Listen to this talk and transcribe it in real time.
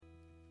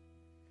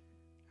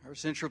Our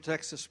central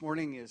text this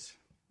morning is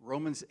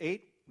Romans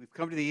 8. We've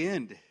come to the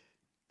end.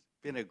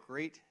 It's been a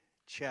great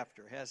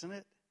chapter, hasn't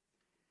it?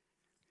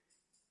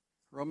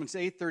 Romans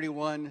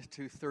 8:31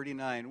 to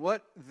 39.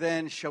 What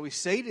then shall we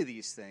say to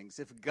these things?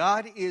 If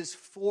God is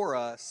for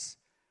us,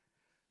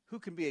 who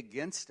can be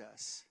against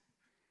us?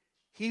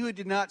 He who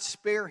did not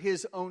spare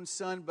his own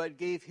son, but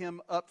gave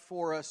him up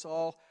for us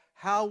all,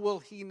 how will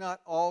he not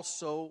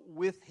also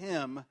with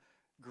him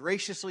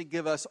graciously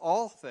give us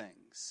all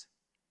things?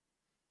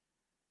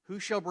 Who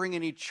shall bring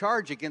any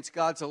charge against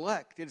God's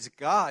elect? It is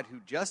God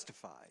who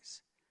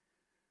justifies.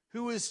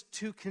 Who is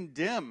to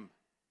condemn?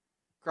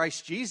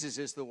 Christ Jesus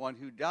is the one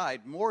who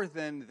died. More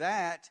than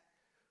that,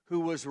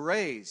 who was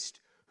raised,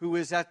 who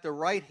is at the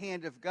right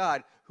hand of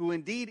God, who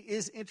indeed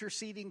is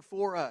interceding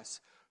for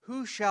us.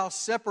 Who shall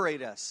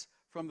separate us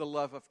from the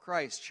love of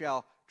Christ?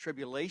 Shall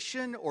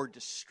tribulation or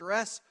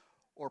distress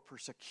or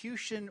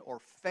persecution or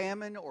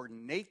famine or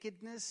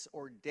nakedness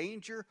or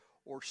danger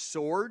or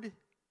sword?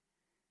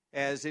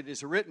 As it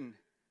is written,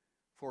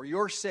 for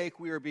your sake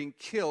we are being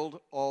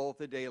killed all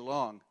the day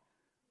long.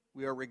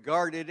 We are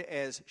regarded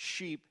as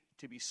sheep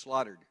to be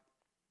slaughtered.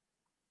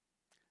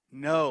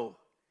 No,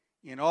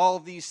 in all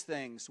these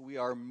things we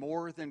are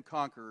more than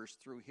conquerors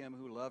through him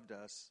who loved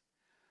us.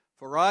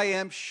 For I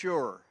am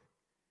sure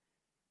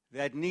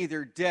that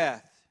neither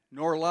death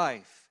nor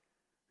life,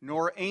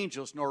 nor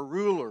angels, nor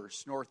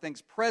rulers, nor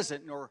things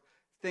present, nor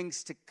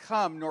things to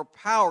come, nor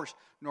powers,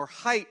 nor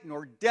height,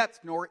 nor depth,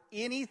 nor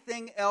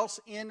anything else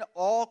in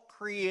all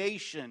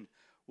creation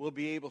will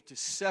be able to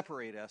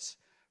separate us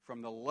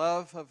from the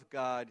love of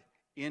God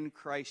in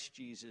Christ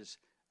Jesus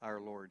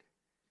our Lord.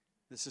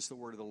 This is the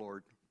word of the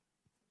Lord.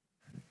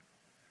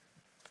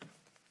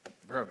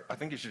 Bro, I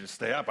think you should just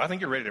stay up. I think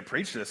you're ready to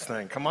preach this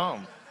thing. Come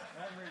on.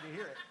 I'm ready to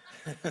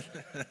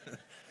hear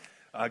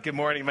it. Good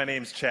morning. My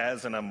name's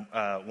Chaz, and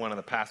I'm one of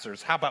the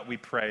pastors. How about we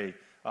pray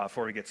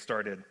before we get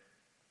started?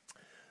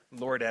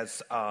 Lord,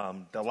 as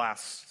the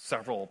last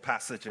several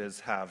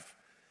passages have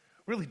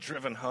really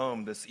driven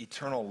home this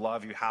eternal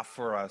love you have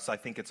for us, I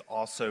think it's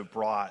also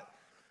brought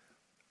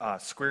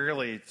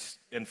squarely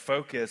in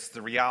focus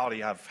the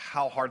reality of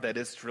how hard that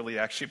is to really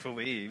actually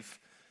believe,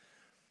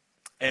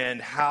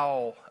 and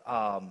how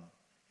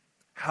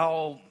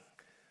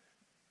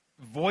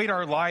void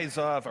our lives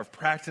of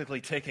practically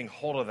taking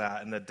hold of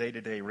that in the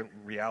day-to-day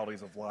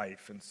realities of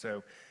life. And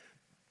so,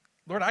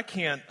 Lord, I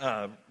can't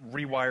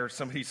rewire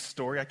somebody's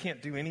story. I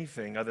can't do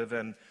anything other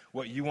than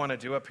what you want to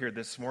do up here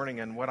this morning.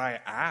 And what I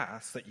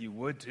ask that you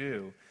would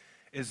do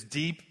is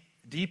deep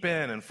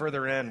in and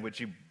further in, would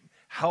you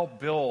help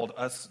build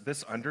us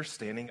this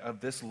understanding of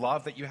this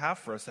love that you have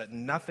for us, that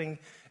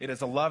it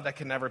is a love that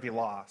can never be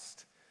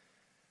lost.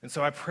 And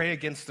so I pray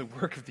against the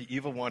work of the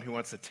evil one who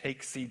wants to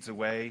take seeds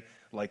away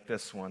like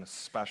this one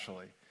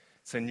especially.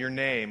 It's in your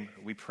name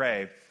we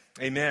pray.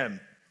 Amen.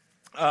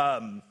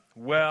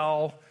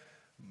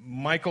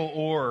 Michael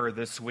Oher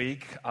this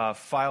week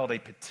filed a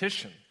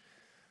petition.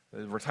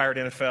 The retired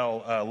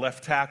NFL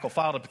left tackle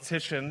filed a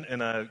petition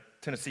in a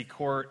Tennessee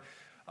court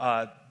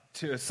to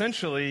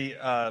essentially,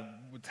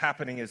 what's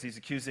happening is he's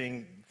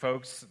accusing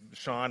folks,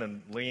 Sean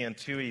and Leanne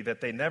Toohey, that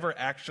they never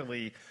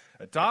actually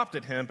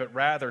adopted him, but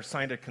rather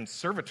signed a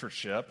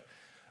conservatorship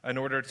in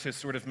order to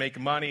sort of make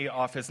money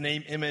off his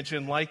name, image,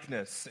 and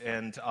likeness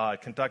and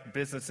conduct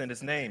business in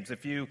his names.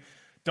 If you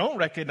don't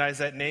recognize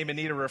that name and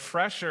need a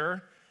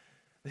refresher,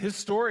 his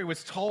story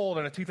was told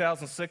in a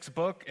 2006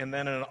 book and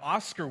then in an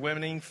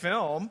Oscar-winning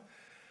film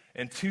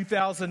in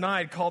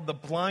 2009 called The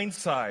Blind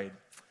Side.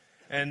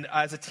 And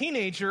as a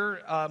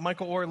teenager,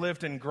 Michael Oher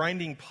lived in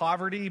grinding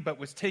poverty, but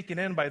was taken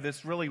in by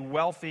this really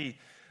wealthy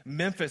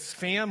Memphis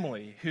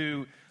family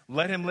who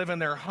let him live in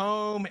their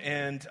home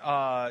and,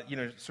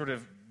 sort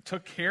of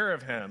took care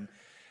of him.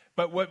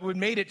 But what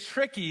made it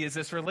tricky is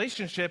this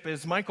relationship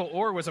is Michael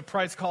Oher was a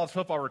prize college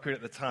football recruit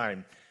at the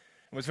time.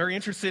 Was very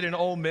interested in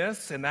Ole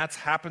Miss, and that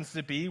happens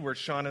to be where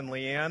Sean and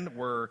Leanne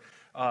were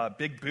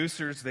big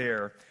boosters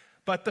there.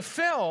 But the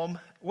film,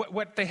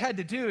 what they had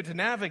to do to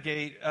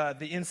navigate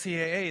the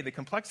NCAA, the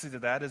complexity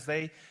of that, is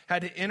they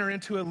had to enter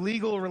into a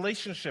legal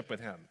relationship with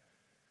him.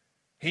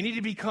 He needed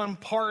to become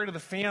part of the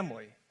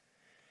family.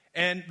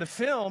 And the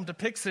film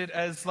depicts it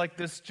as like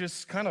this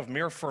just kind of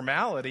mere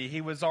formality.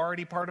 He was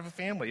already part of a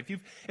family.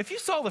 If you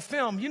saw the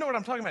film, you know what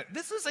I'm talking about.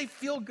 This is a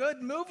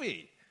feel-good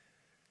movie.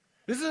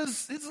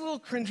 It's a little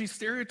cringy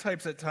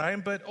stereotypes at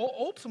times, but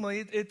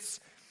ultimately it's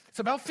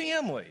about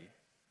family.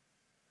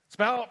 It's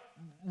about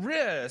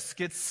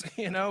risk. It's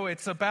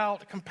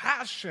about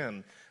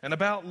compassion and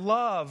about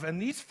love.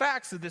 And these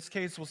facts in this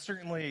case will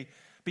certainly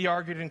be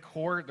argued in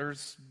court.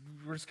 There's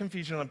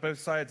confusion on both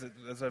sides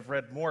as I've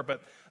read more.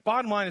 But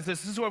bottom line is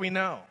this is what we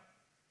know.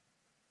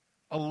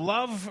 A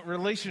love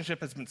relationship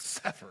has been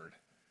severed.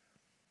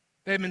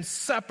 They've been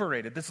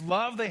separated. This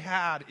love they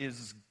had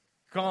is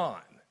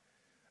gone.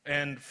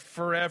 And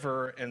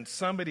forever, and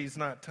somebody's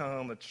not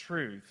telling the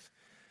truth.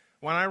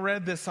 When I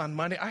read this on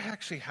Monday, I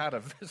actually had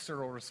a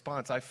visceral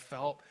response. I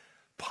felt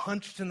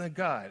punched in the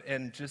gut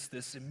and just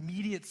this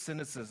immediate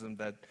cynicism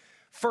that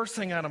First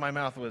thing out of my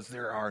mouth was,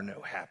 there are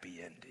no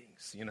happy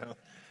endings,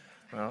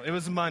 Well, it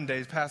was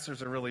Mondays.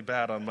 Pastors are really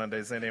bad on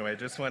Mondays anyway.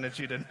 Just wanted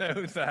you to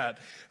know that.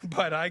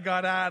 But I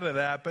got out of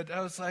that. But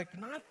I was like,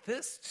 not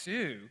this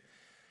too.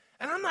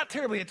 And I'm not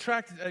terribly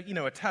attached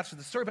to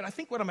the story, but I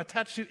think what I'm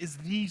attached to is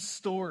the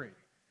story.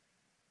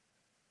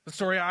 The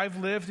story I've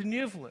lived and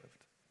you've lived.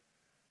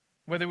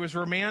 Whether it was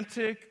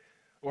romantic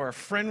or a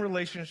friend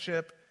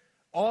relationship,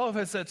 all of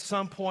us at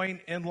some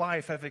point in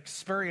life have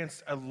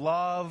experienced a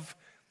love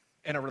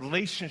and a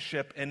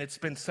relationship, and it's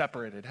been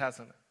separated,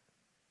 hasn't it?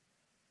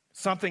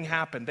 Something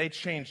happened. They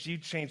changed. You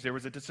changed. There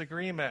was a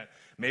disagreement.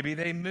 Maybe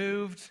they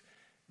moved.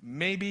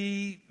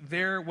 Maybe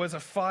there was a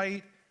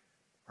fight.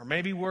 Or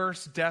maybe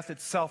worse, death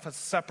itself has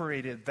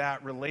separated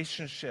that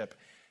relationship.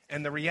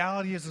 And the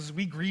reality is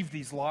we grieve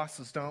these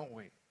losses, don't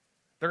we?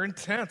 They're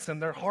intense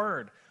and they're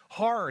hard.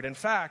 Hard. In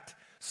fact,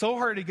 so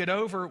hard to get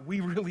over,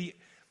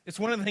 it's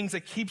one of the things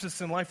that keeps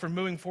us in life from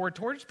moving forward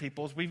towards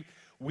people is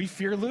we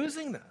fear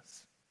losing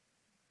this.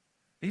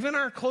 Even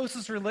our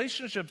closest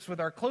relationships with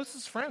our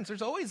closest friends,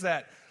 there's always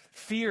that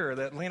fear,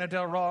 that Lana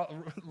Del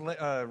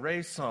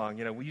Rey song,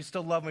 will you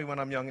still love me when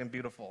I'm young and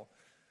beautiful?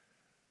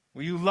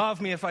 Will you love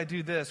me if I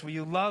do this? Will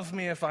you love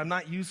me if I'm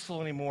not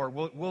useful anymore?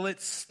 Will it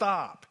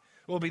stop?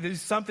 Will it be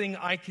something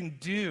I can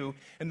do?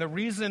 And the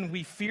reason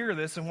we fear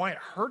this and why it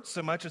hurts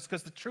so much is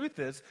because the truth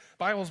is, the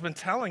Bible's been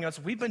telling us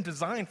we've been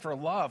designed for a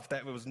love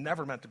that was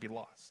never meant to be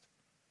lost.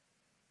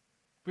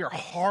 We are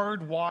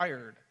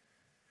hardwired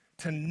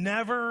to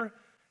never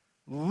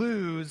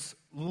lose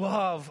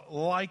love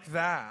like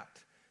that.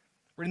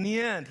 We're in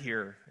the end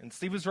here, and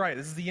Steve was right.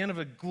 This is the end of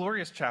a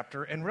glorious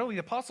chapter, and really,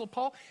 the Apostle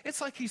Paul,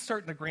 it's like he's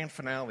starting the grand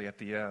finale at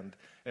the end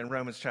in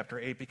Romans chapter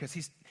 8, because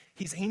he's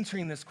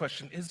answering this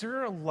question, is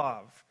there a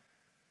love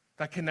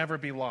that can never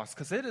be lost?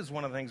 Because it is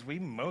one of the things we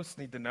most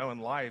need to know in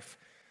life,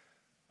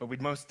 but we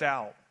most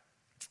doubt.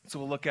 So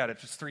we'll look at it,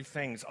 just three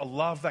things. A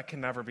love that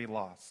can never be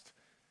lost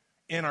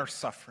in our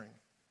suffering.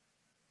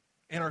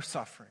 In our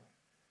suffering.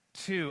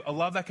 2, a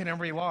love that can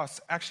never be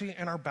lost, actually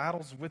in our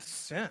battles with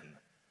sin.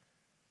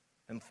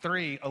 And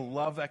 3, a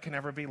love that can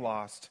never be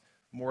lost,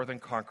 more than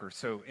conquerors.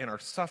 So in our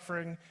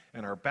suffering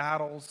and our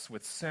battles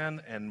with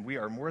sin, and we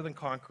are more than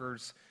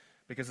conquerors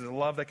because of the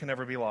love that can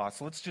never be lost.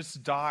 So let's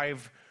just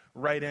dive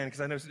right in,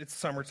 because I know it's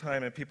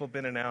summertime and people have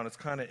been in and out. It's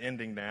kind of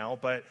ending now.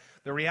 But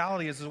the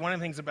reality is one of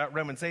the things about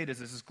Romans 8 is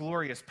this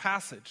glorious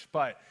passage.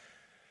 But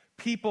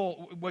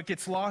what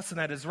gets lost in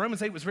that is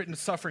Romans 8 was written to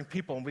suffering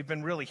people, and we've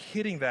been really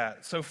hitting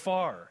that so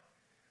far.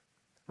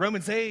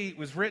 Romans 8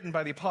 was written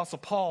by the Apostle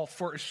Paul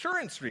for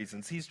assurance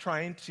reasons. He's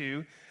trying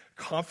to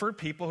comfort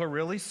people who are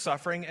really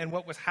suffering. And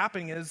what was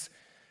happening is,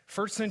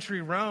 first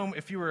century Rome,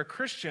 if you were a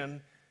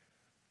Christian,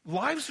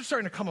 lives were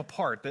starting to come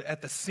apart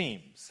at the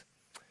seams.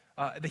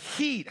 The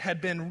heat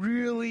had been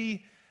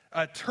really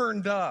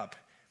turned up.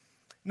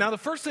 Now, the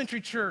first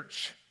century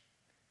church,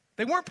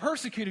 they weren't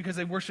persecuted because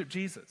they worshiped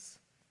Jesus.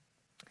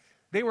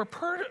 They were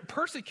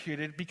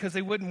persecuted because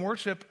they wouldn't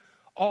worship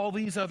all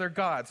these other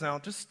gods. Now,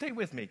 just stay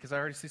with me, because I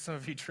already see some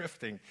of you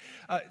drifting.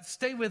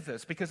 Stay with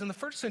this, because in the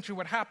first century,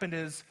 what happened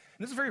is,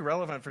 and this is very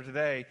relevant for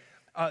today,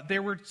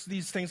 there were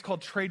these things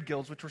called trade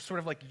guilds, which were sort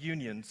of like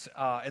unions,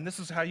 and this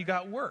is how you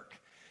got work.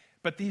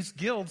 But these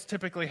guilds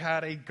typically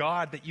had a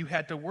god that you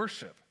had to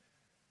worship.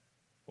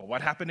 Well,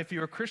 what happened if you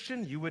were a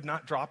Christian? You would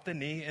not drop the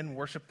knee and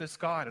worship this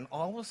god, and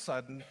all of a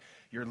sudden,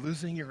 you're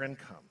losing your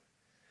income.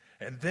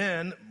 And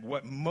then,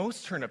 what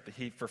most turned up the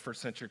heat for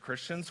first century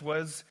Christians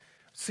was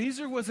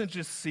Caesar wasn't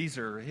just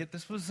Caesar.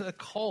 This was a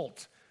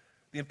cult,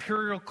 the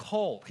imperial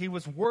cult. He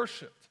was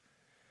worshipped.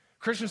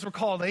 Christians were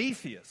called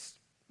atheists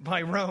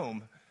by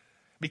Rome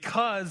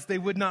because they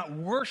would not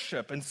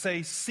worship and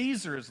say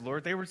Caesar is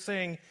Lord. They were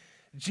saying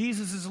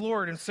Jesus is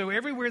Lord. And so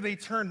everywhere they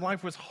turned,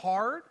 life was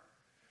hard,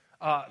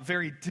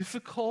 very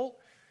difficult.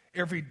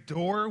 Every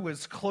door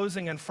was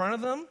closing in front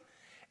of them.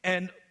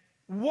 And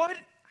what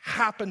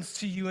happens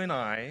to you and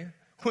I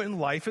when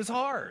life is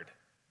hard?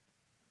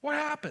 What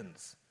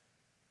happens?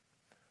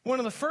 One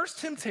of the first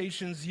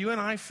temptations you and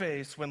I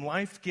face when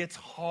life gets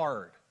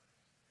hard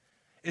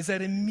is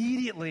that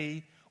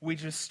immediately we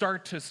just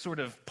start to sort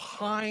of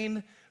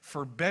pine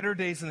for better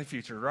days in the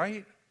future,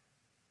 right?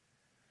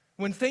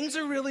 When things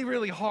are really,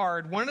 really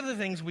hard, one of the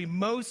things we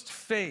most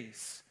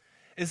face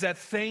is that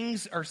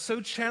things are so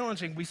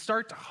challenging, we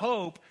start to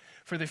hope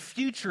for the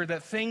future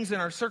that things in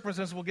our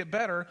circumstances will get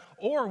better,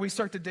 or we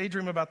start to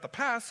daydream about the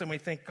past and we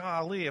think,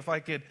 golly, if I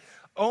could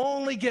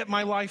only get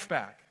my life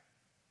back.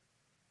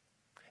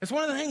 It's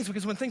one of the things,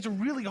 because when things are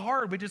really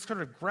hard, we just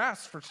sort of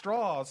grasp for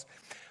straws.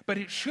 But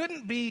it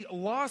shouldn't be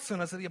lost on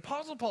us that the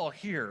Apostle Paul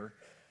here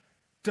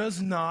does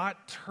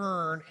not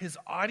turn his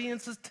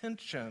audience's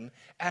attention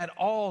at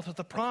all to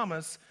the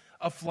promise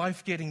of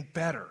life getting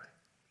better.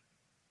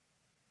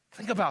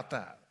 Think about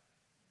that.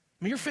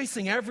 I mean, you're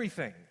facing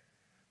everything,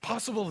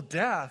 possible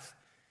death,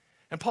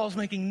 and Paul's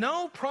making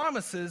no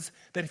promises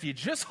that if you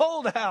just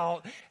hold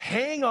out,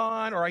 hang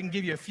on, or I can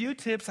give you a few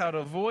tips how to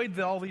avoid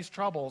all these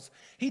troubles.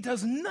 He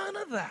does none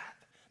of that,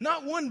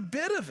 not one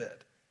bit of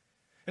it.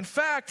 In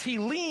fact, he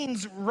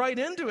leans right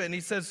into it and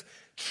he says,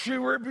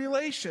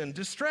 tribulation,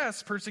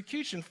 distress,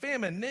 persecution,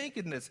 famine,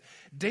 nakedness,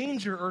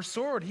 danger, or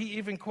sword. He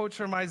even quotes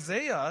from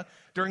Isaiah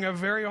during a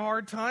very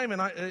hard time in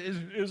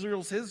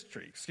Israel's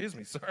history. Excuse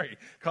me, sorry.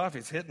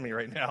 Coffee's hitting me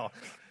right now.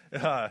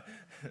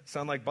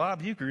 Sound like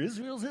Bob Uecker,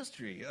 Israel's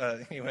history.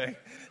 Anyway,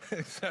 I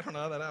don't know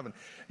how that happened.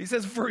 He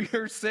says, for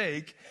your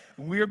sake,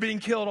 we're being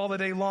killed all the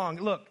day long.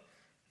 Look,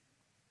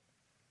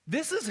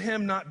 this is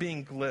him not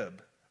being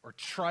glib or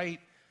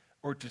trite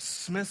or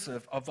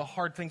dismissive of the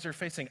hard things they're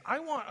facing. I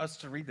want us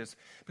to read this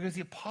because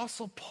the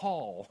Apostle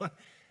Paul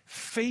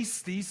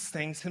faced these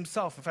things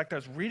himself. In fact, I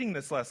was reading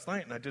this last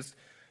night and I just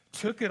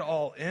took it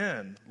all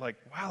in. Like,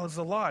 wow, this is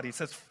a lot. He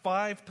says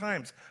 5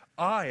 times,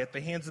 at the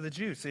hands of the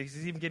Jews. So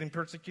he's even getting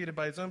persecuted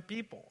by his own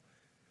people.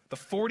 The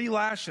 40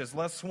 lashes,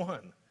 less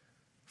 1.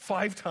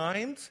 5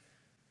 times?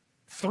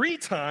 3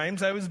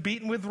 times I was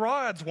beaten with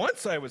rods.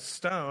 Once I was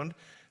stoned.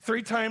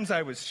 3 times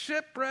I was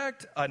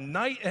shipwrecked, a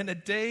night and a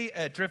day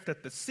adrift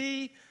at the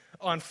sea,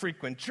 on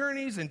frequent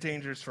journeys and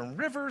dangers from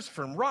rivers,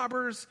 from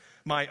robbers,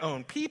 my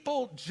own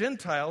people,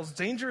 Gentiles,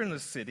 danger in the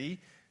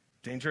city,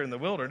 danger in the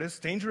wilderness,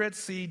 danger at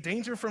sea,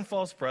 danger from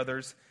false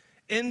brothers,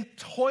 in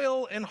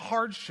toil and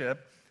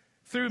hardship,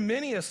 through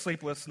many a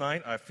sleepless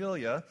night, I feel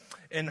ya,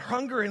 in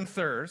hunger and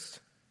thirst,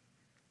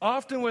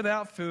 often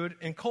without food,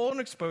 in cold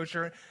and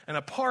exposure, and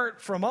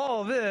apart from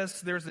all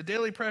this, there's the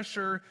daily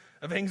pressure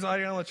of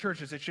anxiety on the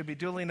churches. It should be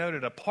duly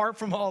noted. Apart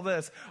from all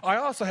this, I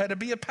also had to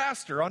be a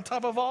pastor on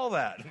top of all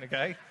that,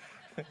 okay?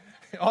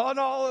 On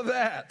all of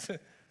that.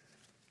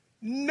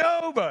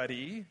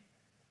 Nobody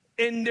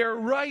in their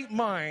right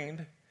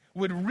mind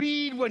would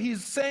read what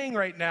he's saying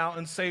right now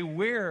and say,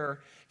 where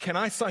can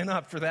I sign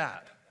up for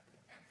that?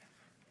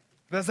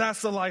 Because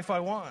that's the life I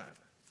want.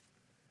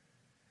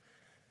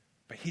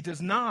 But he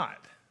does not.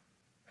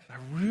 I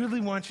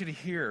really want you to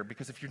hear,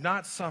 because if you're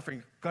not suffering,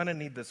 you're going to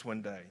need this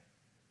one day.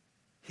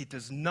 He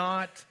does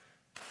not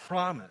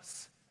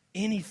promise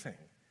anything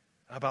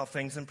about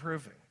things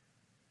improving.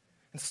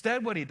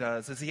 Instead, what he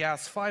does is he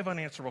asks 5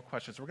 unanswerable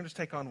questions. We're going to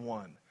take on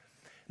 1. And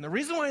the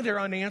reason why they're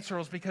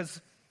unanswerable is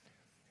because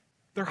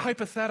they're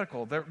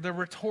hypothetical. They're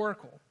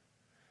rhetorical.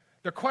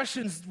 They're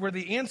questions where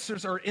the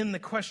answers are in the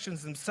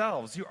questions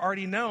themselves. You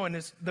already know.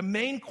 And the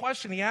main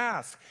question he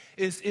asks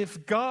is,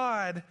 if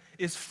God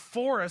is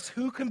for us,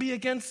 who can be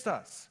against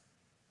us?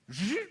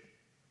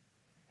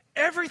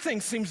 Everything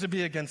seems to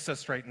be against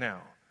us right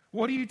now.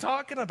 What are you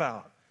talking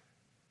about?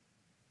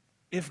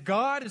 If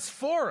God is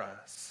for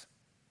us,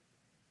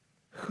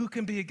 who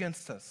can be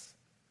against us?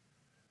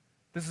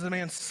 This is a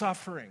man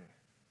suffering,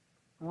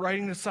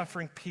 writing to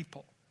suffering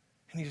people.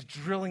 And he's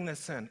drilling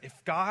this in. If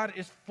God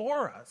is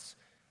for us,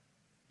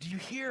 do you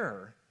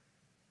hear?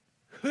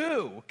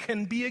 Who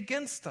can be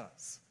against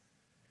us?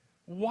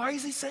 Why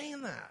is he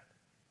saying that?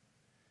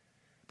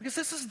 Because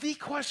this is the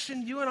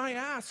question you and I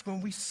ask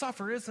when we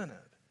suffer, isn't it?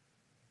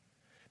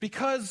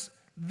 Because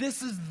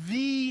this is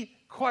the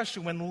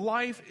question when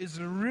life is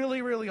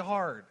really, really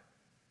hard.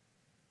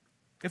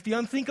 If the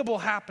unthinkable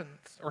happens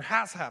or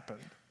has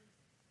happened,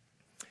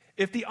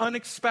 if the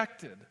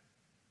unexpected,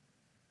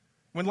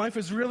 when life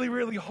is really,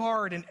 really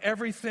hard and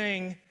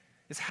everything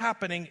is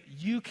happening,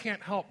 you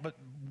can't help but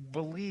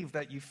believe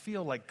that you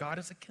feel like God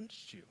is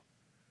against you.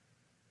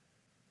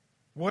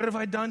 What have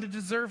I done to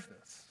deserve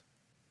this?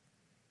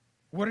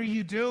 What are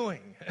you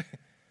doing?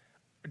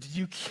 Do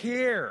you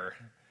care?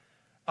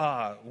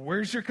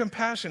 Where's your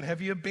compassion?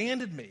 Have you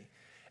abandoned me?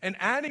 And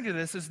adding to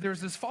this is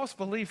there's this false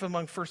belief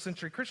among first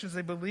century Christians.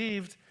 They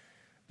believed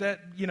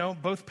that,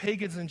 both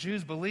pagans and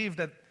Jews believed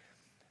that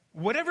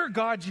whatever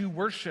God you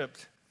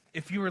worshiped,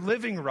 if you were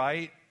living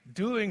right,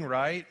 doing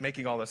right,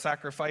 making all the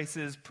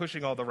sacrifices,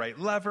 pushing all the right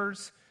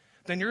levers,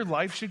 then your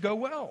life should go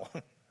well.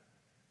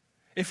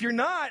 If you're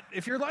not,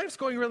 if your life's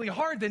going really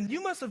hard, then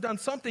you must have done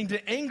something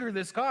to anger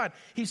this God.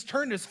 He's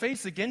turned his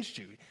face against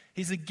you.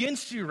 He's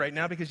against you right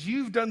now because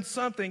you've done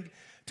something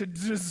to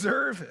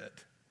deserve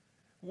it.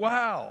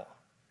 Wow.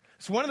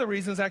 It's one of the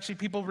reasons actually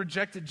people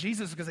rejected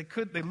Jesus, because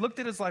they looked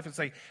at his life and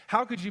say,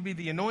 how could you be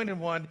the anointed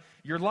one?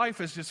 Your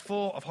life is just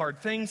full of hard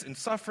things and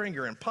suffering.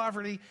 You're in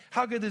poverty.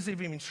 How could this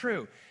even be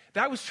true?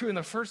 That was true in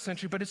the first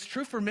century, but it's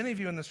true for many of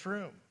you in this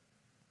room.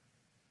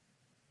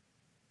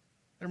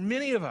 There are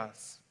many of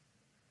us,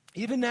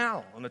 even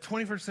now, in the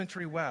 21st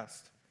century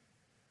West,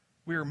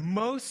 we are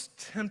most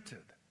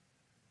tempted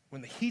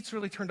when the heat's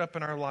really turned up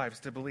in our lives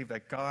to believe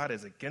that God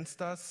is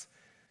against us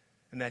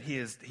and that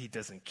he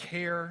doesn't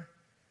care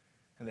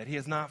and that he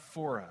is not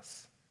for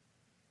us.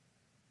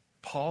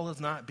 Paul is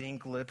not being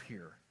glib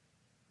here.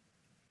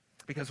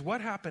 Because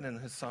what happened in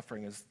his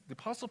suffering is the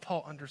Apostle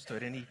Paul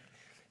understood, and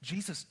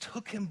Jesus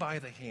took him by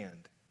the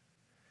hand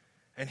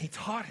and he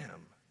taught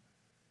him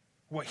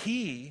what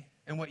he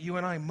and what you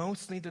and I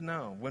most need to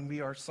know when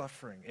we are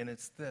suffering. And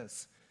it's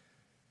this: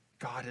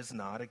 God is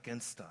not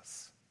against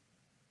us.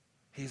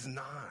 He's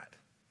not.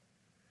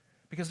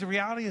 Because the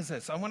reality is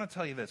this. I want to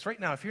tell you this. Right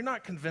now, if you're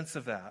not convinced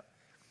of that,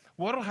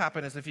 what will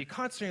happen is if you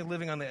constantly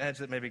living on the edge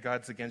that maybe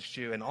God's against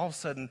you, and all of a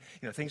sudden,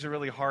 things are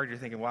really hard, you're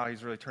thinking, wow,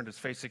 he's really turned his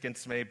face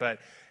against me. But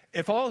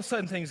if all of a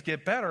sudden things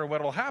get better,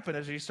 what will happen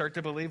is you start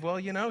to believe, well,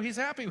 he's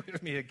happy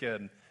with me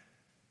again.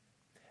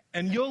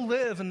 And you'll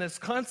live in this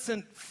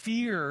constant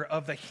fear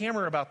of the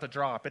hammer about to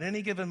drop. At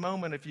any given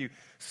moment, if you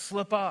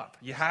slip up,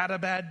 you had a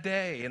bad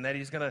day, and that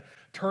he's going to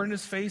turn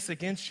his face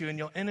against you, and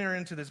you'll enter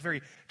into this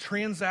very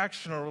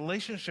transactional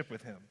relationship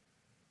with him.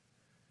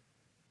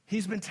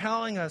 He's been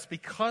telling us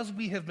because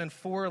we have been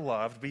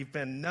foreloved, we've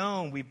been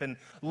known, we've been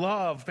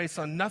loved based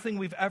on nothing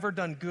we've ever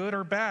done, good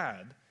or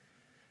bad,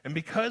 and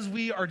because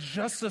we are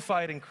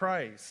justified in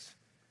Christ,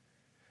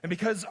 and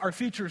because our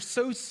future is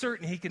so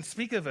certain he can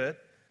speak of it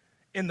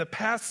in the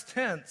past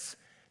tense,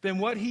 then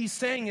what he's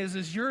saying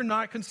is you're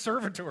not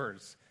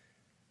conservators.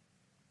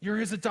 You're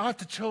his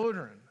adopted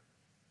children.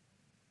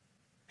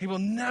 He will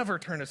never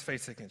turn his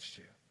face against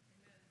you.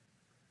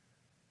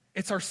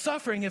 It's our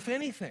suffering, if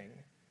anything,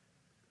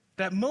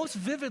 that most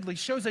vividly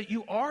shows that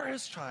you are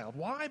his child.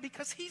 Why?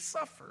 Because he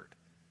suffered.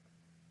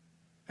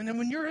 And then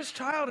when you're his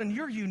child and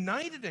you're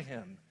united to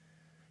him,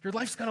 your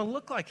life's going to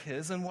look like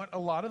his and what a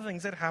lot of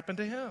things that happened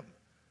to him.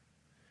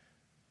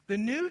 The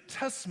New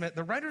Testament,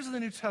 the writers of the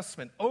New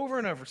Testament, over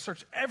and over,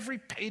 search every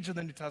page of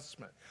the New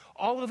Testament,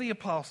 all of the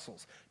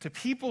apostles, to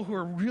people who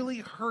are really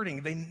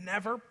hurting. They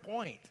never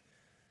point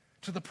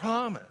to the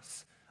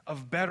promise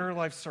of better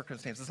life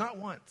circumstances. Not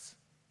once.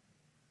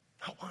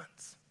 Not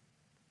once.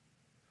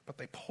 But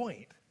they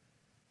point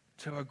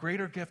to a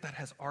greater gift that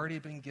has already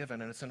been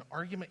given. And it's an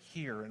argument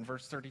here in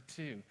verse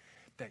 32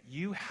 that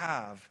you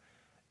have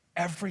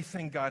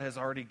everything God has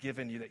already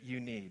given you that you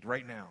need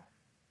right now.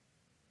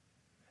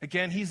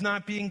 Again, he's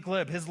not being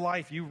glib. His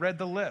life, you read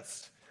the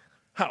list,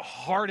 how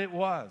hard it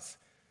was.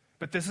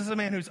 But this is a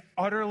man who's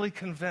utterly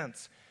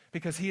convinced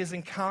because he has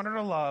encountered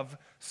a love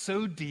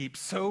so deep,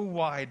 so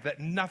wide, that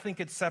nothing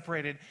could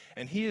separate it.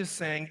 And he is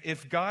saying,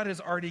 if God has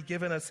already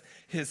given us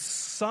his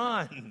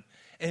son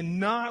and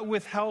not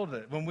withheld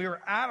it when we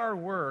were at our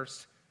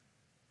worst,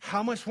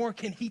 how much more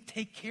can he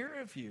take care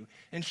of you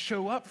and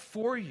show up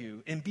for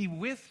you and be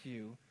with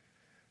you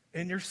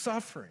in your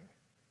suffering?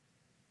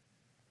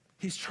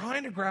 He's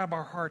trying to grab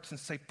our hearts and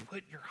say,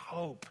 put your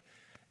hope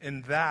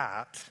in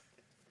that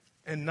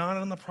and not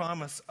on the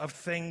promise of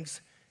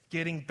things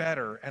getting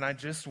better. And I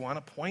just want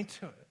to point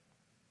to it.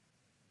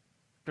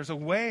 There's a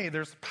way,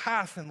 there's a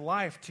path in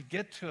life to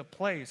get to a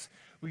place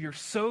where you're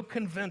so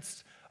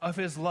convinced of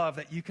his love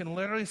that you can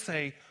literally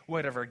say,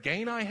 whatever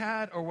gain I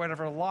had or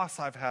whatever loss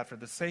I've had for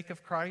the sake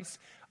of Christ,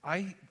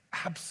 I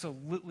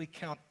absolutely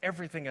count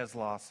everything as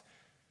loss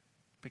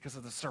because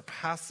of the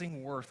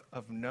surpassing worth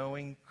of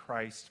knowing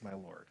Christ, my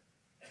Lord.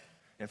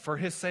 And for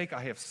his sake,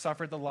 I have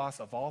suffered the loss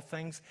of all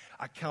things.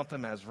 I count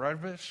them as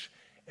rubbish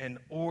in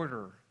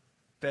order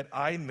that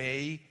I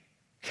may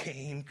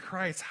gain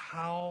Christ.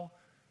 How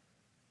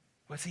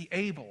was he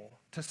able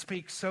to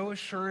speak so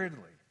assuredly,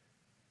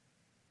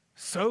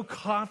 so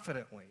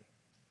confidently?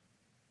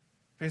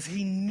 Because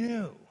he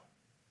knew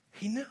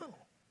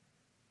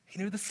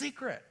the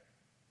secret,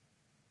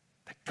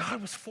 that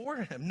God was for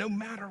him no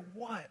matter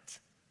what.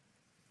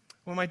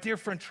 When my dear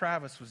friend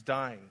Travis was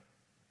dying,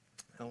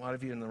 and a lot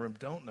of you in the room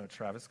don't know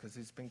Travis because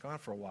he's been gone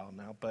for a while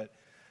now, but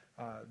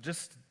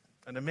just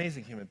an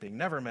amazing human being.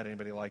 Never met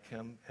anybody like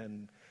him,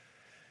 and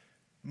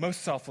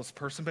most selfless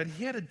person, but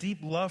he had a deep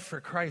love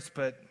for Christ.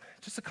 But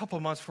just a couple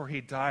of months before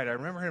he died, I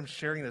remember him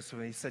sharing this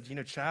with me. He said,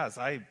 Chaz,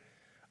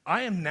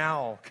 I am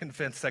now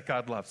convinced that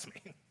God loves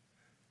me.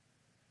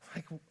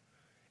 Like,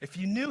 if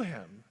you knew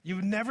him, you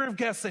would never have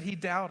guessed that he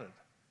doubted.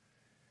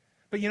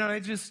 But,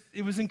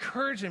 it was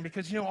encouraging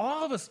because,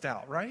 all of us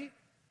doubt, right?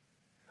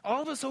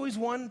 All of us always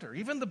wonder.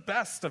 Even the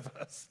best of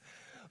us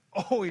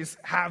always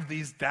have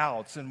these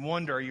doubts and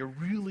wonder, are you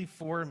really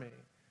for me?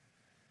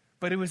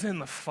 But it was in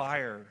the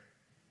fire.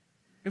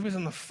 It was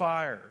in the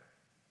fire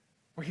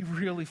where he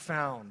really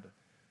found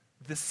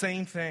the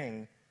same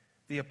thing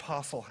the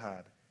apostle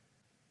had,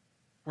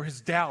 where his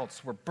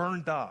doubts were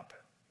burned up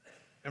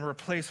and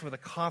replaced with a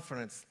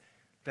confidence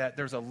that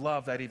there's a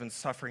love that even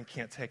suffering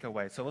can't take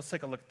away. So let's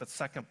take a look at the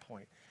second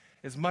point.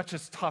 As much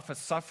as tough as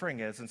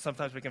suffering is, and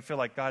sometimes we can feel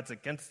like God's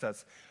against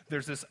us,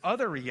 there's this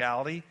other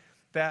reality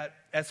that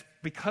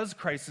because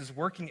Christ is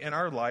working in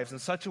our lives in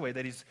such a way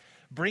that he's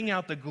bringing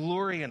out the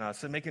glory in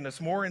us and making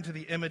us more into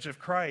the image of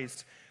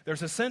Christ,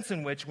 there's a sense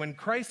in which when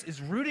Christ is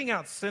rooting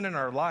out sin in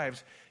our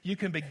lives, you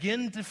can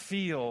begin to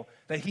feel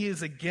that he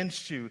is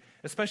against you,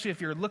 especially if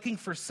you're looking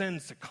for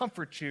sins to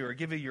comfort you or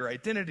give you your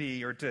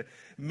identity or to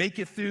make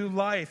it through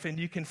life, and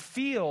you can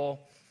feel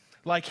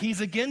like he's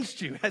against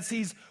you as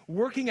he's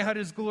working out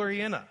his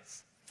glory in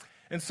us.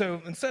 And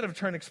so instead of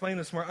trying to explain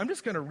this more, I'm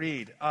just going to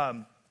read.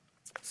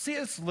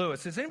 C.S.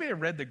 Lewis, has anybody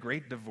read The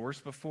Great Divorce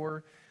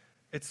before?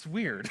 It's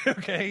weird,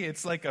 okay?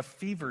 It's like a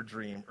fever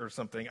dream or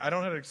something. I don't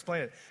know how to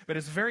explain it, but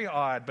it's very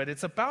odd. But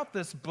it's about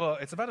this book.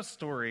 It's about a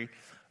story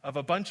of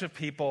a bunch of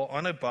people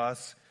on a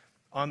bus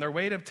on their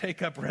way to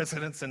take up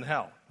residence in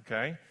hell,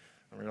 okay?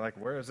 And we're like,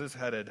 where is this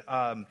headed?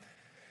 And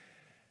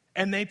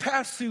they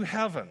pass through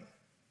heaven.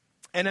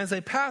 And as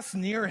they pass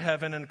near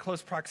heaven in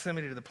close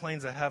proximity to the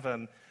plains of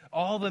heaven,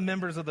 All the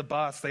members of the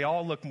bus, they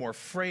all look more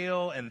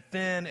frail and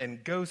thin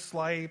and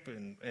ghost-like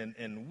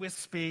and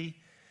wispy.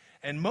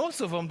 And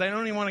most of them, they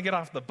don't even want to get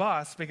off the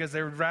bus because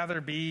they would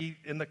rather be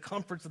in the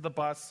comforts of the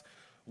bus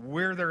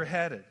where they're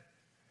headed.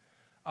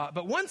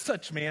 But one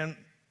such man,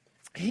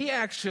 he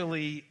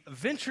actually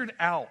ventured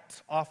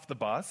out off the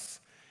bus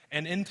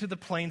and into the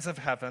plains of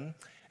heaven.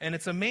 And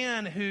it's a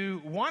man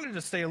who wanted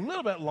to stay a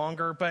little bit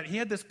longer, but he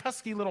had this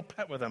pesky little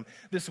pet with him,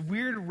 this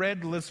weird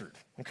red lizard,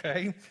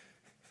 okay?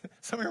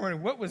 Some of you are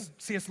wondering, what was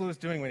C.S. Lewis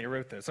doing when he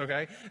wrote this,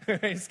 okay?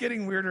 It's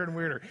getting weirder and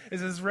weirder.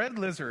 It's this red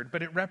lizard,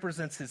 but it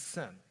represents his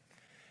sin.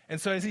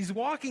 And so as he's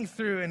walking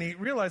through, and he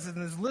realizes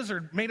this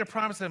lizard made a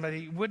promise to him that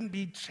he wouldn't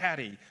be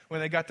chatty when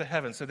they got to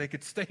heaven, so they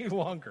could stay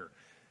longer.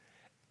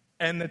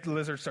 And the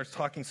lizard starts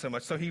talking so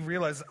much, so he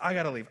realizes, I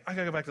got to leave. I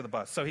got to go back to the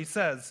bus. So he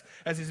says,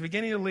 as he's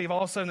beginning to leave,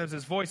 all of a sudden there's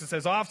this voice that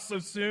says, off so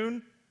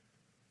soon?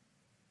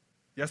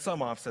 Yes,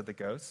 I'm off, said the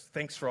ghost.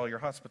 Thanks for all your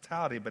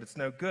hospitality, but it's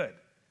no good.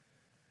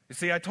 You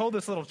see, I told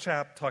this little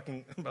chap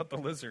talking about the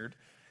lizard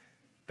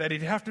that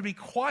he'd have to be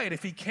quiet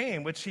if he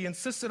came, which he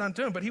insisted on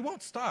doing, but he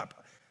won't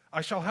stop.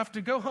 I shall have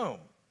to go home.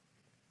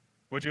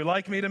 Would you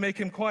like me to make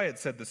him quiet,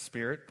 said the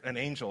spirit, an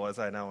angel, as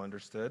I now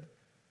understood.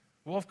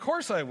 Well, of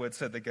course I would,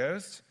 said the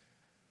ghost.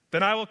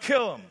 Then I will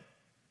kill him,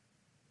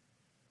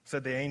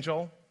 said the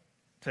angel,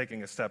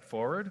 taking a step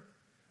forward.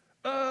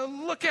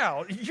 Look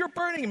out, you're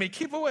burning me,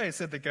 keep away,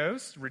 said the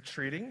ghost,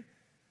 retreating.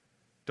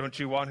 Don't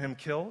you want him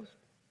killed?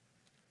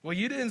 Well,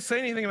 you didn't say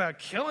anything about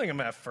killing him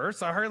at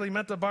first. I hardly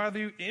meant to bother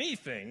you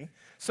anything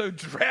so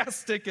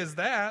drastic as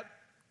that.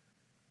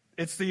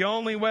 It's the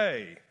only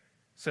way,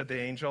 said the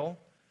angel,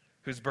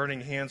 whose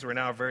burning hands were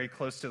now very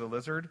close to the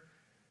lizard.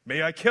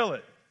 May I kill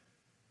it?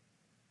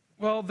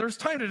 Well, there's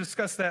time to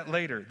discuss that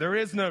later. There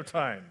is no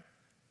time.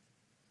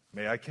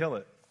 May I kill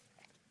it?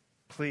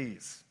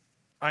 Please.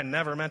 I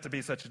never meant to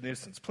be such a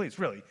nuisance. Please,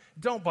 really,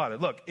 don't bother.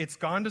 Look, it's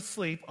gone to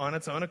sleep on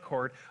its own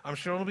accord. I'm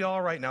sure it'll be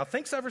all right now.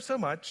 Thanks ever so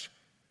much.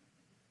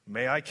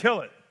 May I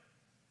kill it?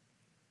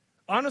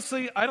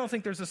 Honestly, I don't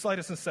think there's the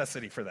slightest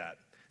necessity for that.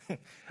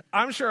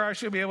 I'm sure I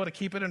should be able to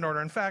keep it in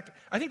order. In fact,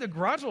 I think the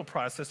gradual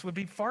process would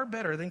be far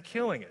better than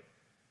killing it.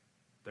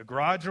 The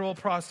gradual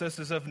process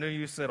is of no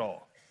use at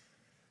all.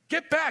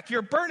 Get back,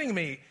 you're burning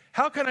me.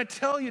 How can I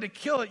tell you to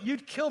kill it?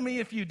 You'd kill me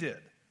if you did.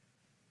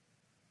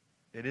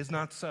 It is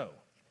not so.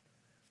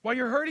 Why,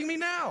 you're hurting me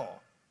now.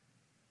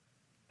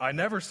 I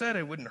never said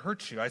it wouldn't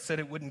hurt you. I said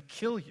it wouldn't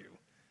kill you.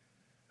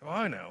 Oh,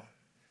 I know.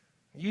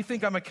 You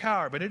think I'm a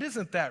coward, but it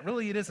isn't that.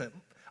 Really, it isn't.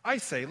 I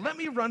say, let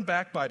me run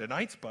back by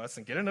tonight's bus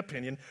and get an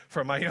opinion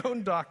from my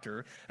own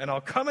doctor, and I'll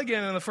come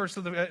again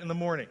in the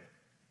morning.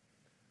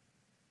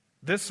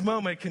 This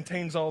moment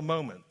contains all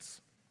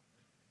moments.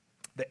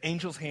 The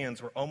angel's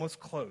hands were almost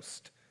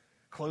closed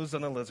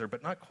on the lizard,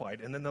 but not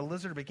quite. And then the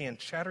lizard began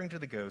chattering to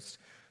the ghost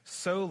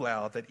so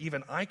loud that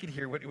even I could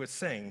hear what it was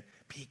saying.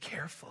 Be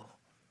careful.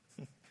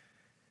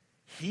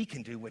 He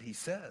can do what he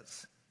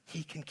says.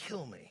 He can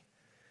kill me.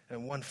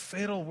 And one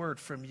fatal word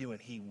from you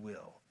and he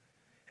will.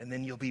 And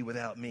then you'll be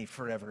without me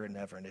forever and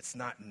ever. And it's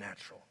not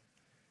natural.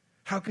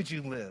 How could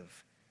you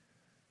live?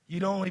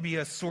 You'd only be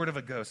a sort of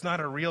a ghost, not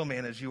a real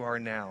man as you are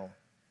now.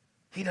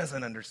 He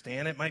doesn't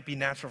understand. It might be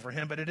natural for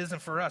him, but it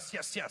isn't for us.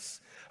 Yes, yes.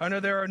 I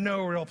know there are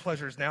no real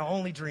pleasures now,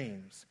 only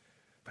dreams.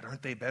 But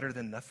aren't they better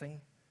than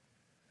nothing?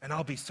 And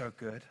I'll be so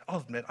good. I'll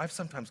admit, I've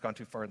sometimes gone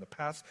too far in the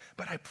past,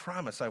 but I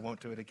promise I won't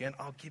do it again.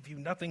 I'll give you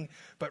nothing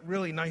but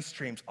really nice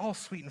dreams, all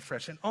sweet and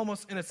fresh and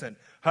almost innocent.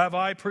 Have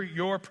I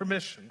your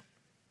permission?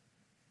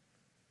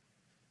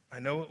 I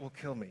know it will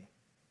kill me.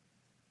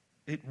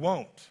 It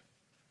won't.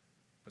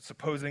 But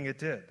supposing it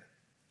did,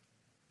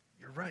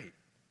 you're right.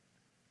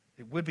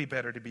 It would be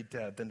better to be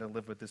dead than to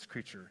live with this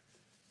creature.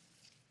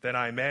 Then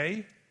I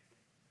may.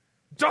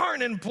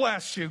 Darn and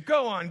bless you.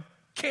 Go on.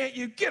 Can't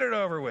you get it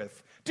over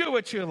with? Do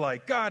what you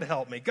like. God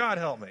help me. God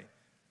help me.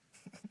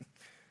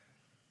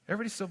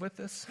 Everybody still with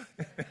this?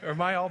 Or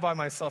am I all by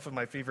myself in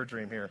my fever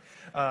dream here?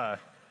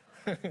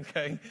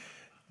 Okay.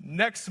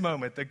 Next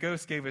moment, the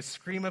ghost gave a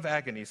scream of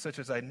agony such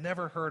as I'd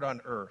never heard on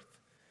earth.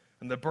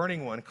 And the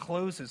burning one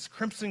closed his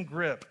crimson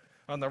grip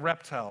on the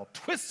reptile,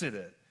 twisted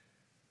it,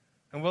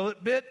 and well,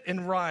 it bit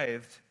and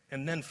writhed,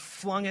 and then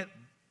flung it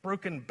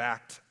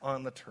broken-backed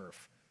on the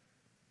turf.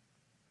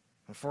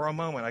 And for a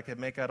moment, I could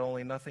make out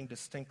only nothing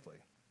distinctly.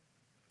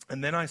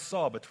 And then I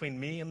saw between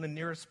me and the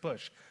nearest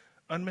bush,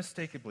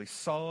 unmistakably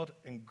solid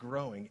and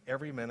growing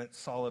every minute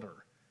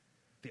solider,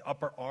 the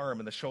upper arm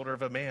and the shoulder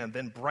of a man,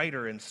 then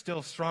brighter and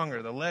still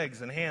stronger, the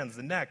legs and hands,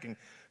 the neck and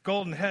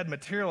golden head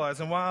materialized.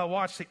 And while I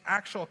watched the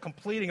actual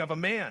completing of a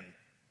man,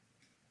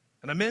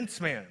 an immense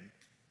man,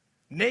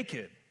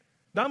 naked,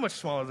 not much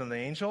smaller than the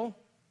angel.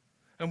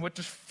 And what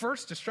just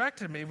first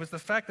distracted me was the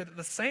fact that at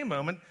the same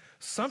moment,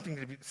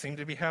 something seemed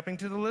to be happening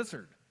to the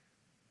lizard.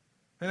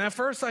 And at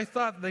first I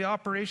thought the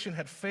operation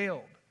had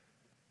failed.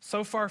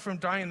 So far from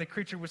dying, the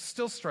creature was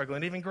still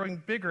struggling, even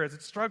growing bigger as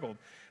it struggled.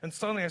 And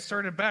suddenly I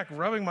started back,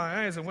 rubbing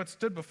my eyes, and what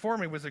stood before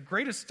me was the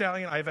greatest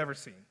stallion I've ever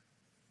seen.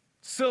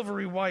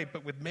 Silvery white,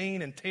 but with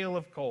mane and tail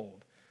of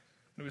gold.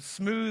 It was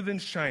smooth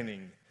and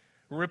shining,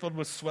 rippled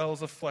with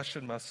swells of flesh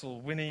and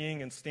muscle,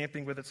 whinnying and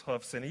stamping with its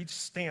hoofs. And each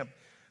stamp,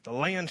 the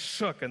land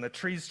shook and the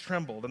trees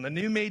trembled. And the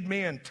new-made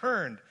man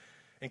turned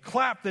and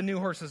clapped the new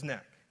horse's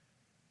neck.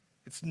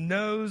 It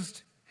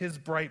nosed his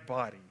bright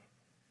body.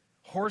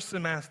 Horse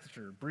and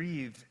master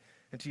breathed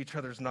into each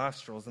other's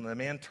nostrils, and the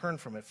man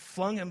turned from it,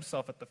 flung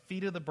himself at the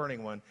feet of the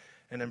burning one,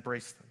 and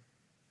embraced them.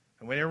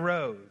 And when he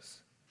rose,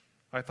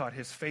 I thought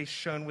his face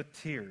shone with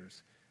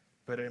tears,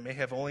 but it may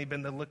have only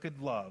been the liquid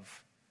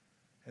love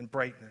and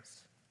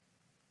brightness.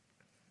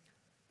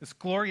 This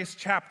glorious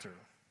chapter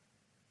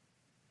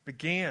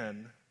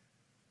began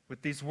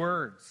with these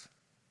words.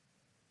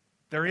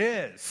 There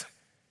is,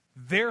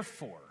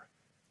 therefore,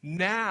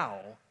 now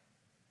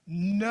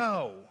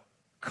no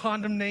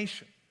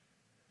condemnation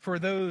for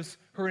those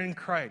who are in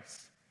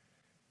Christ.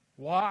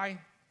 Why?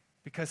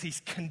 Because he's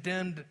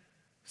condemned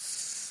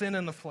sin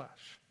in the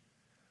flesh.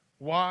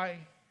 Why?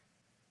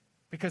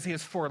 Because he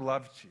has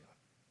foreloved you.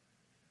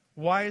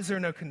 Why is there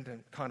no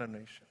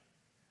condemnation?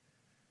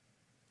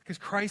 Because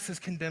Christ has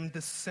condemned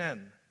the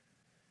sin.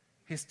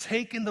 He's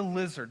taken the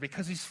lizard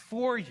because he's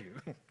for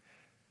you,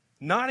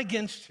 not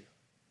against you.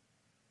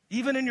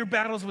 Even in your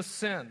battles with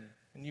sin,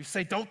 and you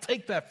say, don't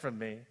take that from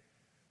me.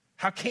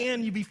 How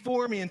can you be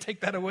for me and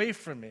take that away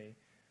from me?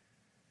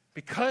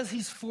 Because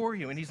he's for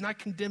you, and he's not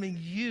condemning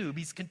you,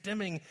 he's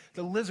condemning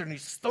the lizard, and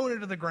he's thrown it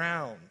to the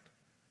ground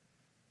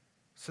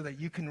so that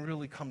you can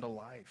really come to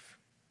life.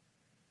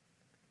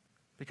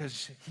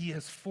 Because he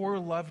has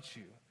foreloved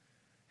you.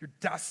 Your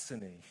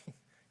destiny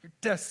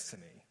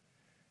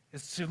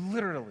is to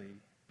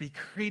literally be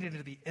created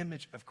into the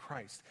image of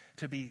Christ,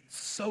 to be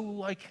so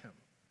like him.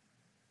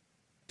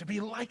 To be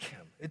like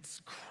him.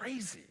 It's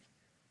crazy.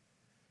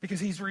 Because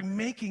he's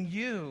remaking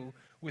you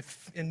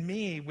and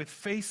me with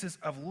faces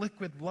of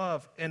liquid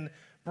love and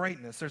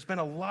brightness. There's been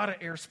a lot of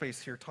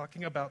airspace here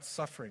talking about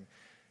suffering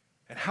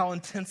and how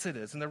intense it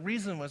is. And the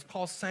reason was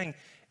Paul's saying,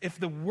 if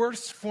the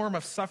worst form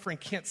of suffering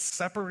can't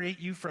separate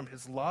you from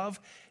his love,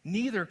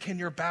 neither can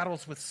your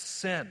battles with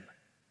sin.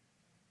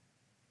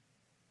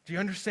 Do you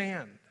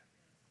understand?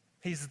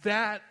 He's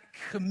that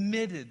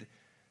committed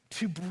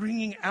to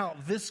bringing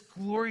out this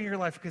glory in your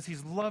life because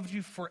he's loved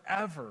you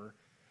forever.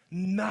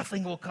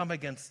 Nothing will come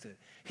against it.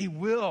 He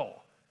will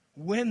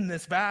win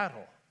this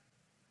battle.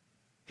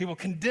 He will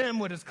condemn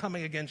what is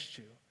coming against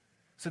you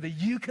so that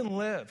you can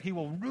live. He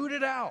will root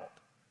it out.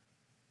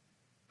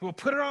 He will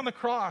put it on the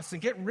cross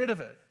and get rid of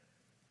it.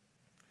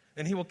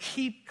 And he will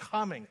keep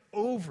coming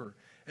over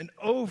and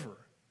over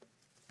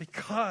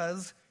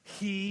because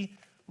he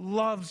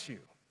loves you.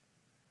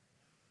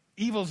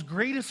 Evil's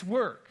greatest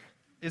work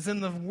is in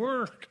the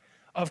work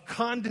of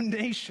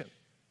condemnation.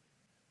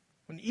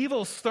 When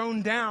evil is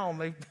thrown down,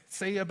 they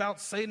say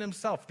about Satan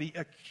himself, the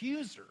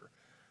accuser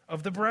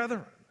of the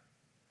brethren.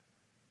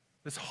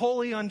 This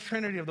holy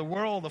untrinity of the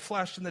world, the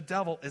flesh, and the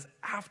devil is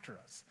after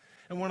us.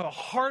 And one of the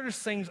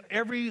hardest things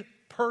every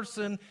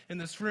person in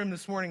this room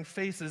this morning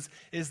faces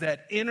is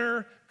that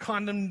inner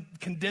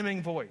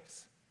condemning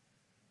voice.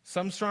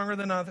 Some stronger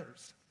than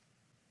others.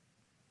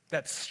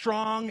 That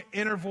strong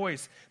inner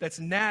voice that's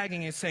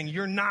nagging and saying,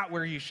 you're not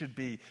where you should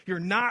be. You're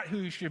not who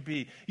you should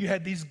be. You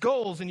had these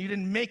goals and you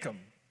didn't make them.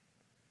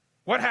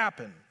 What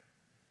happened?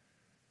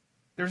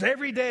 There's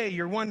every day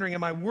you're wondering,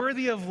 am I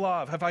worthy of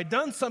love? Have I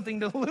done something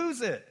to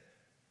lose it?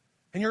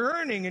 And you're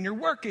earning and you're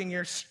working,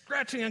 you're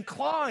scratching and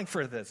clawing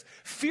for this,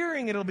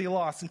 fearing it'll be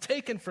lost and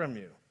taken from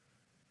you.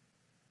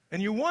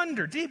 And you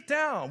wonder deep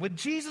down, with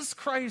Jesus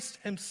Christ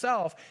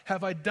himself,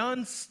 have I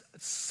done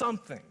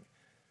something?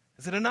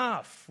 Is it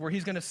enough? Where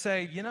he's going to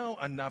say,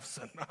 enough's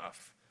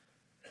enough.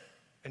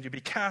 And you'll be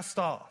cast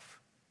off.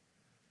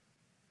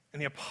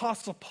 And the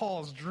Apostle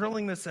Paul is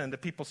drilling this into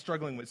people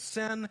struggling with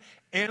sin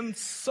and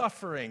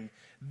suffering.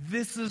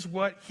 This is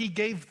what he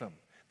gave them.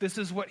 This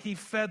is what he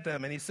fed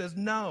them. And he says,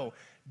 no,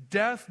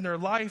 death, nor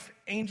life,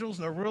 angels,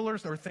 nor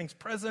rulers, nor things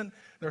present,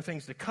 nor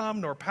things to come,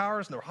 nor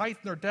powers, nor height,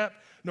 nor depth,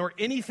 nor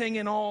anything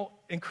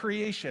in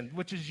creation,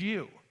 which is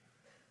you,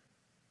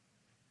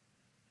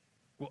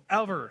 will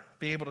ever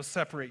be able to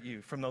separate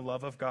you from the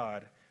love of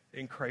God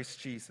in Christ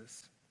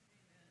Jesus.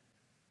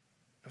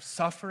 No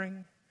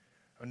suffering,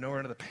 nor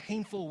into the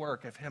painful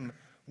work of him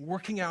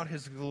working out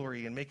his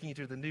glory and making you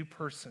to the new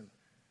person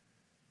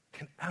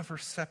can ever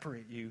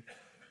separate you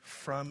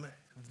from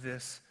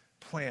this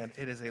plan.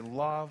 It is a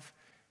love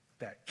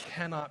that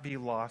cannot be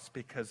lost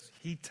because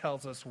he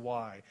tells us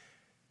why.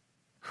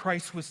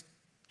 Christ was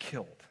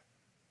killed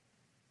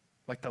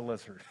like the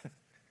lizard.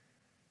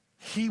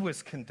 He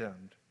was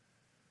condemned.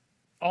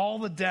 All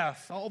the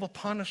death, all the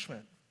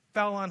punishment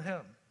fell on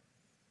him.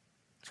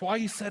 That's why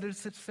he said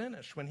it's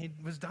finished when he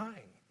was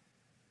dying.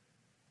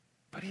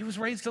 But he was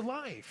raised to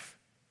life.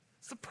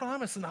 It's the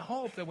promise and the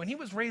hope that when he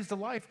was raised to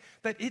life,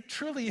 that it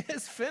truly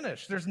is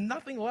finished. There's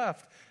nothing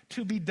left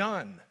to be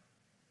done.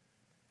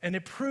 And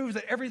it proves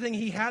that everything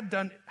he had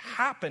done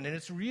happened, and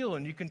it's real,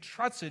 and you can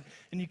trust it,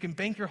 and you can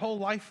bank your whole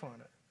life on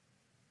it.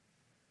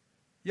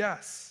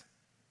 Yes,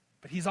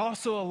 but he's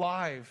also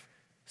alive,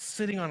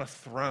 sitting on a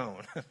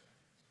throne.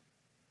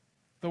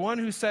 The one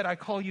who said, I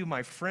call you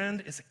my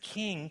friend, is a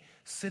king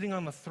sitting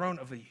on the throne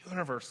of the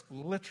universe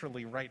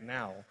literally right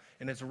now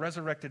in his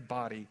resurrected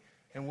body.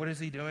 And what is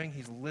he doing?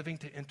 He's living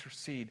to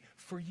intercede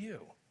for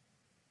you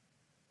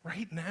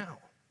right now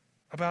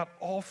about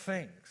all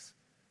things.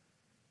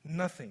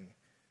 Nothing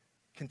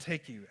can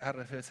take you out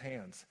of his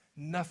hands.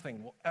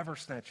 Nothing will ever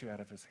snatch you out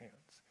of his hands.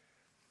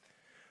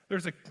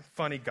 There's a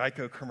funny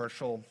Geico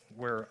commercial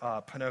where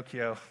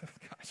Pinocchio,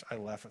 gosh, I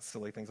laugh at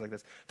silly things like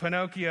this.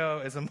 Pinocchio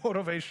is a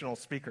motivational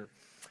speaker,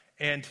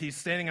 and he's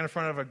standing in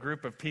front of a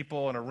group of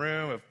people in a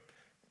room of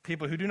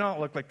people who do not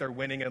look like they're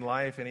winning in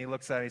life, and he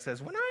looks at it and he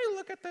says, when I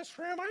look at this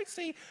room, I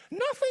see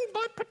nothing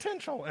but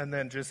potential. And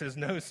then just his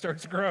nose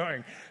starts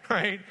growing,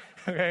 right?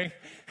 Okay?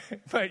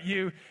 But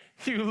you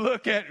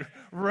look at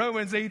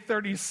Romans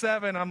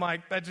 8:37, I'm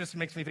like, that just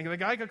makes me think of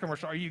the Geico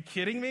commercial. Are you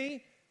kidding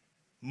me?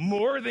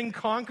 More than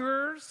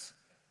conquerors?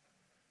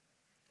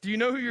 Do you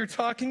know who you're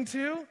talking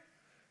to?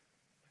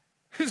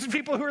 These are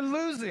people who are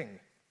losing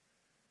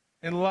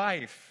in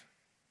life.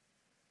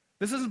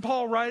 This isn't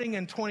Paul writing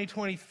in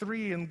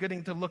 2023 and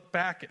getting to look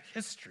back at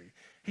history.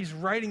 He's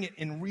writing it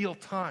in real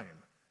time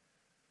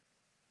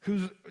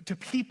to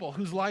people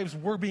whose lives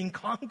were being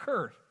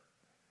conquered.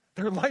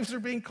 Their lives are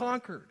being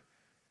conquered.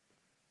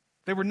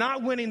 They were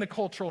not winning the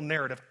cultural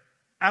narrative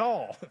at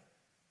all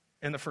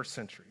in the first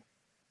century.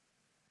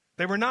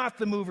 They were not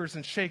the movers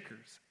and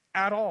shakers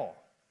at all.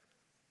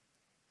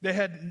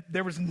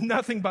 There was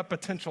nothing but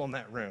potential in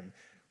that room.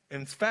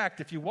 In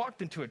fact, if you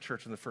walked into a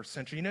church in the first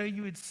century,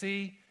 you would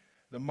see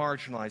the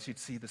marginalized, you'd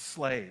see the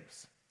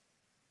slaves,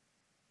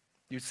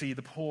 you'd see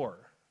the poor,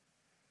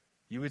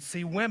 you would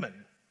see women,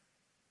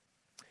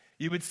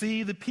 you would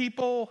see the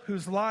people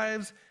whose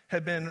lives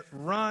had been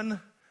run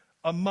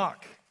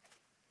amok.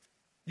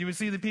 You would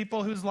see the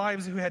people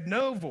who had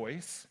no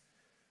voice,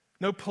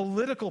 no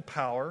political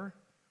power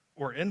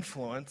or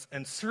influence,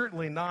 and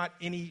certainly not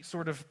any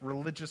sort of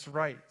religious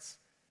rights.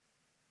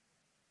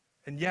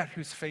 And yet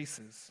whose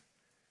faces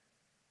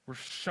were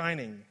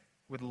shining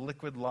with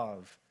liquid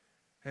love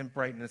and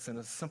brightness and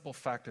a simple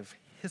fact of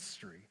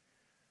history.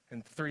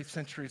 And 3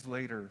 centuries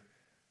later,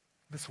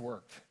 this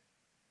worked.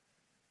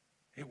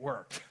 It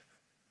worked.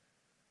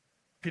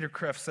 Peter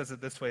Kreeft says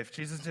it this way: if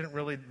Jesus didn't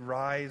really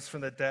rise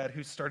from the dead,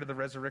 who started the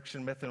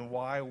resurrection myth and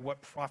why?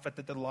 What profit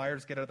did the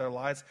liars get out of their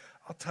lives?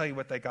 I'll tell you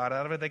what they got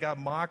out of it. They got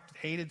mocked,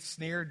 hated,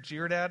 sneered,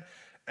 jeered at,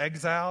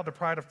 exiled,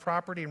 deprived of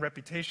property and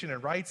reputation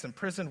and rights,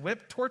 imprisoned,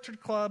 whipped,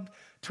 tortured, clubbed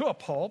to a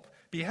pulp,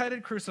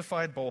 beheaded,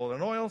 crucified, boiled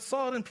in oil,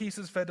 sawed in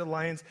pieces, fed to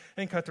lions,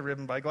 and cut to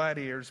ribbon by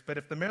gladiators. But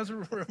if the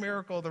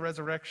miracle of the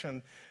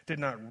resurrection did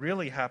not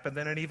really happen,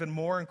 then an even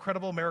more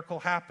incredible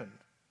miracle happened.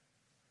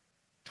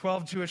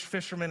 12 Jewish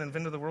fishermen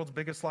invented the world's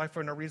biggest lie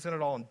for no reason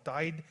at all and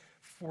died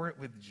for it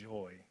with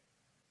joy,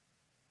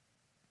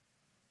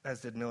 as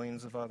did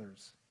millions of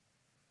others.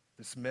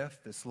 This myth,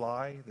 this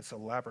lie, this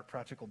elaborate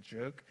practical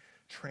joke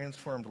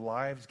transformed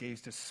lives, gave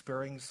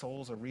despairing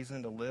souls a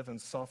reason to live and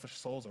selfish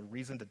souls a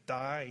reason to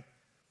die,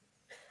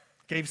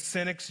 gave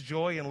cynics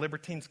joy and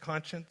libertines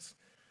conscience,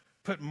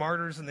 put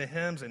martyrs in the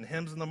hymns and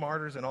hymns in the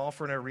martyrs, and all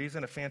for no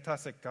reason. A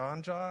fantastic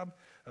con job,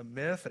 a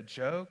myth, a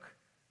joke.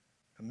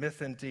 A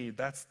myth indeed.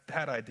 That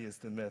idea is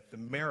the myth. The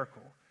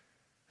miracle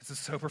is a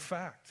sober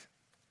fact.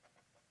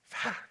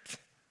 Fact.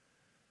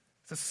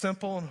 It's a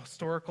simple and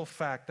historical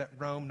fact that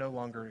Rome no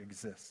longer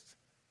exists.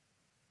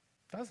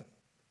 It doesn't.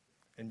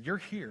 And you're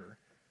here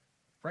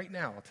right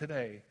now,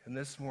 today, and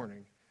this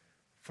morning,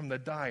 from the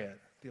diet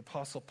the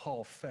Apostle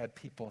Paul fed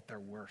people at their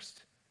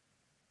worst,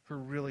 who are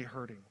really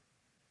hurting.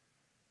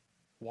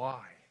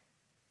 Why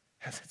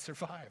has it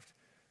survived?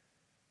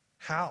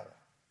 How?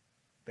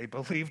 They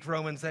believed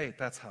Romans 8,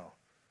 that's how.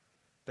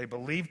 They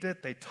believed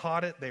it, they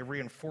taught it, they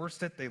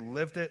reinforced it, they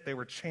lived it, they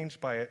were changed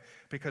by it,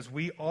 because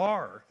we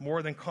are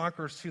more than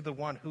conquerors through the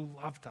one who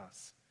loved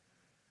us.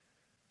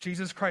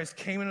 Jesus Christ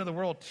came into the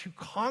world to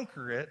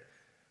conquer it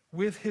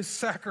with his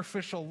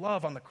sacrificial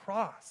love on the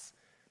cross.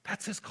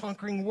 That's his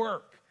conquering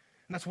work.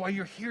 And that's why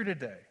you're here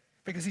today,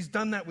 because he's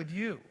done that with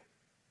you.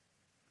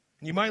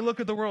 And you might look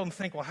at the world and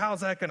think, well,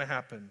 how's that going to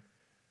happen?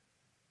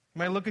 You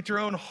might look at your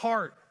own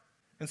heart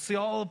and see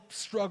all the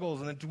struggles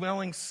and the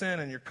dwelling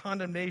sin and your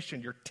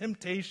condemnation, your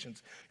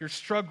temptations, your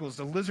struggles,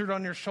 the lizard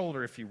on your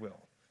shoulder, if you will.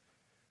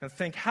 And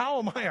think, how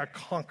am I a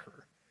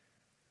conqueror?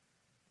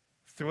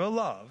 Through a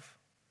love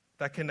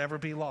that can never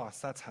be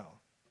lost, that's how.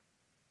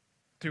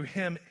 Through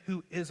him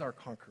who is our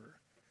conqueror,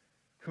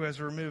 who has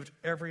removed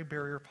every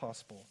barrier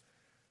possible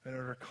in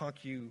order to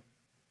conquer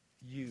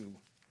you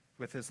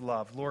with his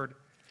love. Lord,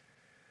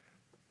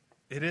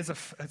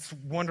 it's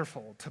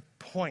wonderful to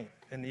point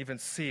and even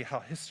see how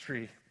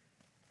history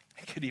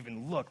could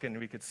even look, and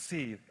we could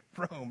see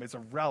Rome is a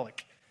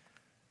relic.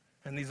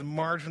 And these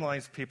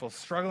marginalized people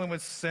struggling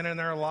with sin in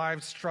their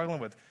lives,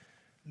 struggling with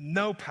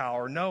no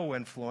power, no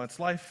influence,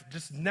 life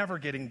just never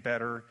getting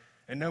better,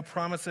 and no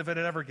promise of it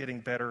ever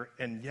getting better.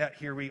 And yet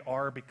here we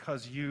are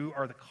because you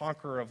are the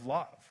conqueror of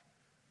love.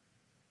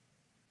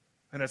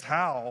 And it's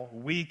how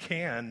we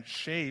can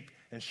shape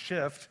and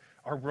shift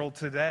our world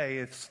today.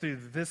 It's through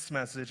this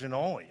message and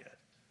only it.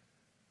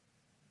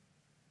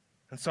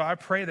 And so I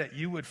pray that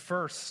you would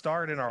first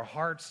start in our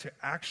hearts to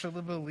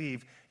actually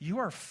believe you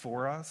are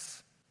for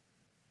us.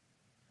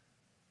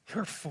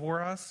 You're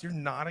for us. You're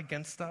not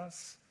against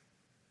us.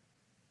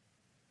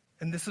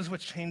 And this is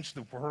what changed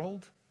the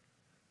world.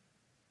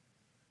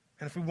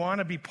 And if we want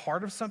to be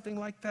part of something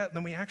like that,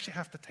 then we actually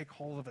have to take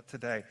hold of it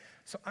today.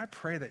 So I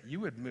pray that you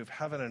would move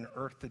heaven and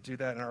earth to do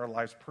that in our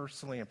lives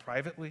personally and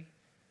privately,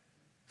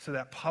 so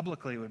that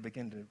publicly we would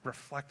begin to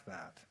reflect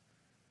that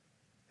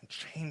and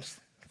change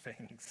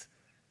things.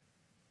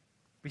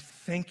 We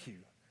thank you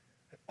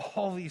that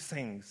all these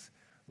things,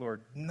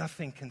 Lord,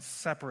 nothing can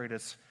separate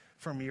us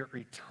from your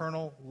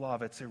eternal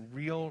love. It's a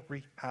real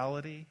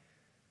reality.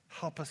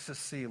 Help us to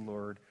see,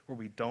 Lord, where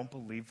we don't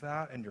believe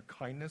that, and your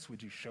kindness,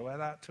 would you show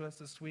that to us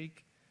this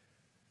week?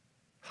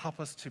 Help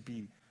us to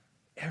be,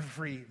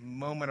 every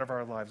moment of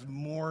our lives,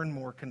 more and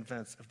more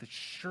convinced of the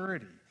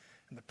surety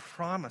and the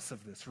promise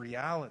of this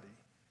reality.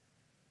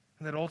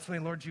 And that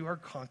ultimately, Lord, you are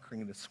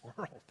conquering this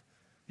world.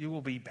 You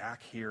will be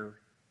back here,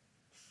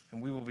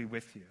 and we will be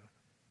with you.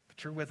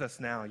 But you're with us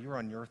now. You're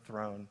on your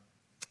throne,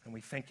 and we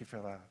thank you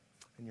for that.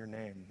 In your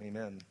name,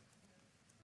 amen.